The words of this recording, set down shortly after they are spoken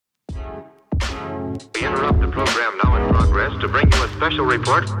We interrupt the program now in progress to bring you a special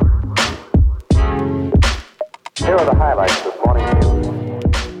report. Here are the highlights this morning's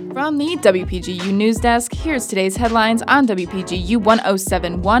news. From the WPGU News Desk, here's today's headlines on WPGU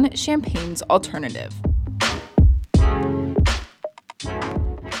 1071, Champaign's Alternative.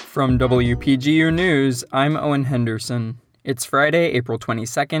 From WPGU News, I'm Owen Henderson. It's Friday, April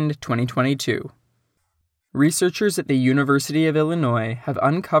 22nd, 2022. Researchers at the University of Illinois have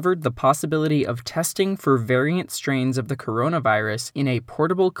uncovered the possibility of testing for variant strains of the coronavirus in a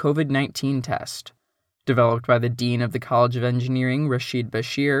portable COVID-19 test. Developed by the Dean of the College of Engineering, Rashid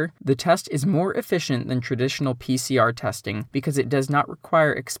Bashir, the test is more efficient than traditional PCR testing because it does not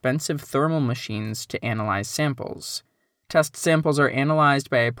require expensive thermal machines to analyze samples. Test samples are analyzed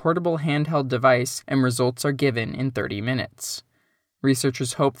by a portable handheld device and results are given in 30 minutes.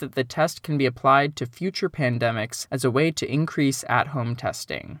 Researchers hope that the test can be applied to future pandemics as a way to increase at-home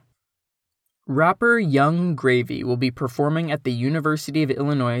testing. Rapper Yung Gravy will be performing at the University of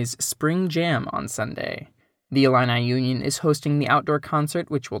Illinois' Spring Jam on Sunday. The Illini Union is hosting the outdoor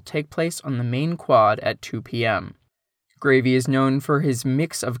concert, which will take place on the main quad at 2 p.m. Gravy is known for his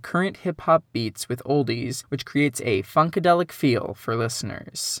mix of current hip-hop beats with oldies, which creates a funkadelic feel for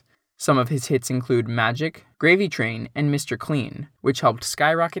listeners. Some of his hits include Magic, Gravy Train, and Mr. Clean, which helped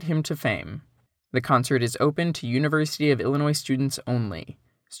skyrocket him to fame. The concert is open to University of Illinois students only.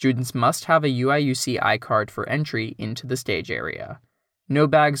 Students must have a UIUC iCard for entry into the stage area. No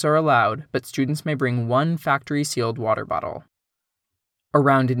bags are allowed, but students may bring one factory-sealed water bottle.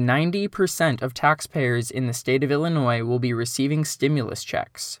 Around 90% of taxpayers in the state of Illinois will be receiving stimulus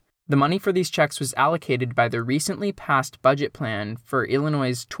checks. The money for these checks was allocated by the recently passed budget plan for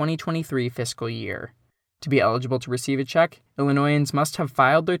Illinois' 2023 fiscal year. To be eligible to receive a check, Illinoisans must have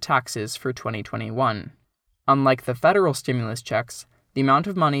filed their taxes for 2021. Unlike the federal stimulus checks, the amount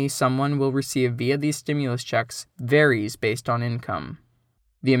of money someone will receive via these stimulus checks varies based on income.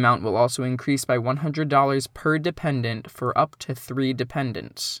 The amount will also increase by $100 per dependent for up to 3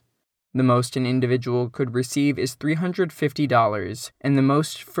 dependents. The most an individual could receive is $350, and the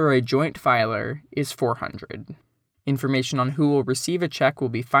most for a joint filer is $400. Information on who will receive a check will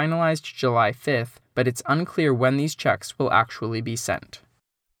be finalized July 5th, but it's unclear when these checks will actually be sent.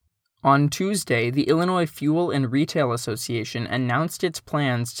 On Tuesday, the Illinois Fuel and Retail Association announced its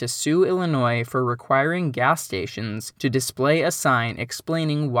plans to sue Illinois for requiring gas stations to display a sign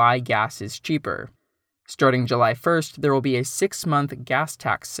explaining why gas is cheaper. Starting July 1st, there will be a 6-month gas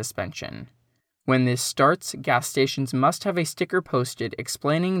tax suspension. When this starts, gas stations must have a sticker posted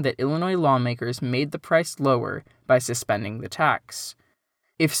explaining that Illinois lawmakers made the price lower by suspending the tax.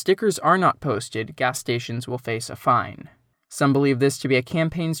 If stickers are not posted, gas stations will face a fine. Some believe this to be a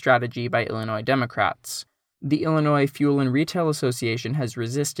campaign strategy by Illinois Democrats. The Illinois Fuel and Retail Association has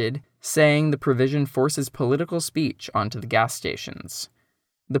resisted, saying the provision forces political speech onto the gas stations.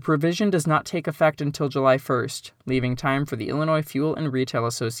 The provision does not take effect until July 1st, leaving time for the Illinois Fuel and Retail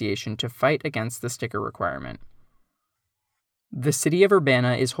Association to fight against the sticker requirement. The city of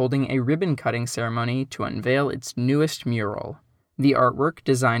Urbana is holding a ribbon-cutting ceremony to unveil its newest mural. The artwork,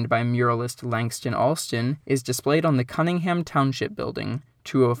 designed by muralist Langston Alston, is displayed on the Cunningham Township Building,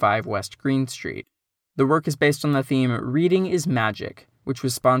 205 West Green Street. The work is based on the theme Reading is Magic, which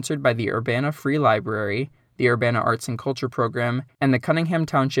was sponsored by the Urbana Free Library, the Urbana Arts and Culture Program, and the Cunningham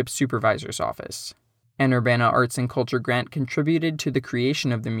Township Supervisor's Office. An Urbana Arts and Culture grant contributed to the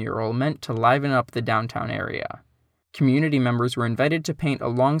creation of the mural meant to liven up the downtown area. Community members were invited to paint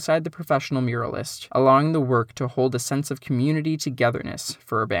alongside the professional muralist, allowing the work to hold a sense of community togetherness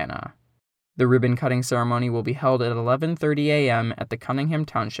for Urbana. The ribbon-cutting ceremony will be held at 11:30 a.m. at the Cunningham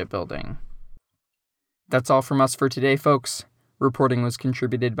Township Building. That's all from us for today, folks. Reporting was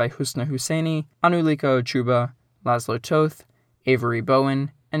contributed by Husna Husseini, Anulika Ochuba, Laszlo Toth, Avery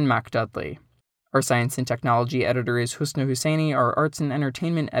Bowen, and Mac Dudley. Our science and technology editor is Husna Husseini, our arts and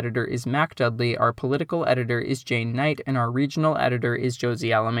entertainment editor is Mac Dudley, our political editor is Jane Knight, and our regional editor is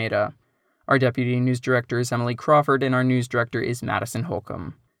Josie Alameda. Our deputy news director is Emily Crawford, and our news director is Madison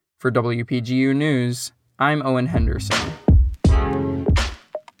Holcomb. For WPGU News, I'm Owen Henderson.